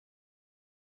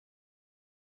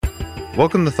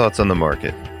Welcome to Thoughts on the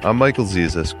Market. I'm Michael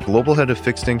Zezas, Global Head of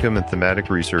Fixed Income and Thematic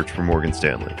Research for Morgan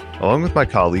Stanley. Along with my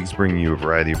colleagues bringing you a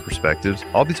variety of perspectives,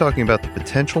 I'll be talking about the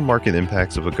potential market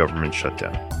impacts of a government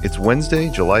shutdown. It's Wednesday,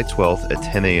 July 12th at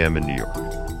 10 a.m. in New York.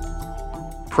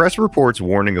 Press reports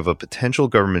warning of a potential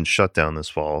government shutdown this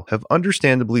fall have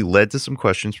understandably led to some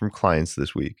questions from clients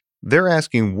this week. They're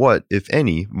asking what, if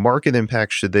any, market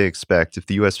impacts should they expect if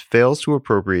the U.S. fails to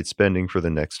appropriate spending for the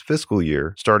next fiscal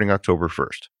year starting October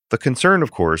 1st. The concern,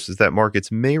 of course, is that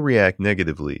markets may react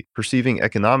negatively, perceiving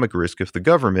economic risk if the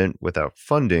government, without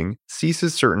funding,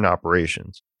 ceases certain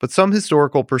operations. But some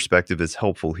historical perspective is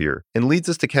helpful here and leads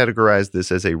us to categorize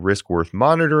this as a risk worth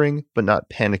monitoring, but not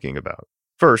panicking about.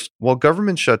 First, while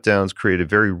government shutdowns create a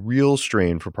very real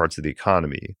strain for parts of the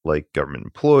economy, like government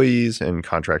employees and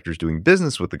contractors doing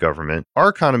business with the government, our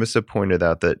economists have pointed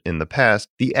out that in the past,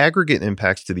 the aggregate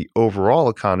impacts to the overall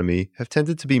economy have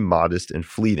tended to be modest and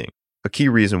fleeting. A key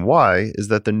reason why is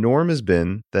that the norm has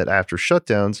been that after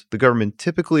shutdowns, the government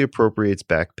typically appropriates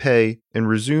back pay and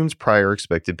resumes prior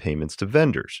expected payments to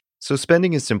vendors. So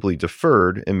spending is simply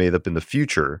deferred and made up in the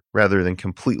future rather than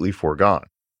completely foregone.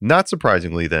 Not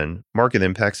surprisingly then, market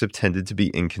impacts have tended to be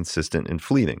inconsistent and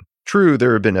fleeting. True,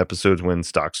 there have been episodes when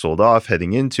stocks sold off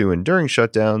heading into and during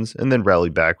shutdowns and then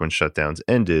rallied back when shutdowns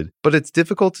ended, but it's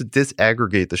difficult to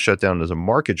disaggregate the shutdown as a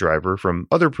market driver from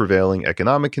other prevailing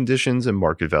economic conditions and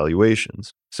market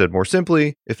valuations. Said more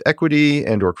simply, if equity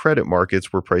and/or credit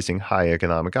markets were pricing high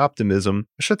economic optimism,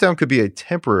 a shutdown could be a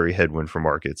temporary headwind for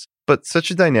markets, but such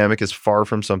a dynamic is far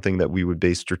from something that we would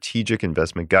base strategic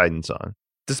investment guidance on.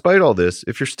 Despite all this,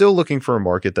 if you're still looking for a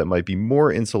market that might be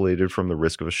more insulated from the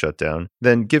risk of a shutdown,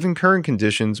 then given current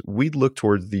conditions, we'd look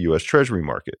towards the U.S. Treasury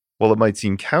market. While it might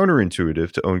seem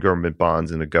counterintuitive to own government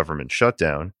bonds in a government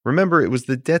shutdown, remember it was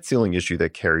the debt ceiling issue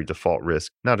that carried default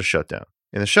risk, not a shutdown.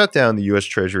 In a shutdown, the U.S.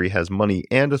 Treasury has money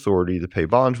and authority to pay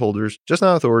bondholders, just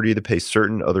not authority to pay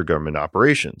certain other government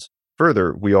operations.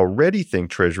 Further, we already think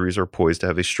Treasuries are poised to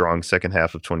have a strong second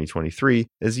half of 2023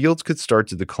 as yields could start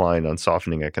to decline on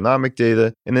softening economic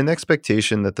data and an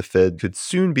expectation that the Fed could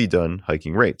soon be done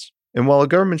hiking rates. And while a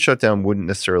government shutdown wouldn't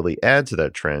necessarily add to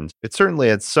that trend, it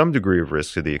certainly adds some degree of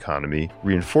risk to the economy,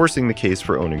 reinforcing the case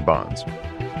for owning bonds.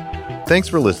 Thanks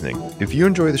for listening. If you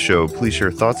enjoy the show, please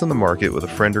share thoughts on the market with a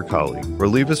friend or colleague, or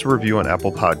leave us a review on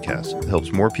Apple Podcasts. It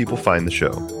helps more people find the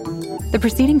show. The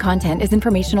preceding content is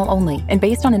informational only and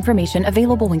based on information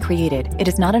available when created. It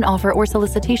is not an offer or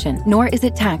solicitation, nor is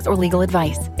it tax or legal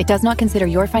advice. It does not consider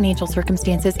your financial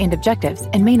circumstances and objectives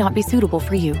and may not be suitable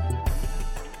for you.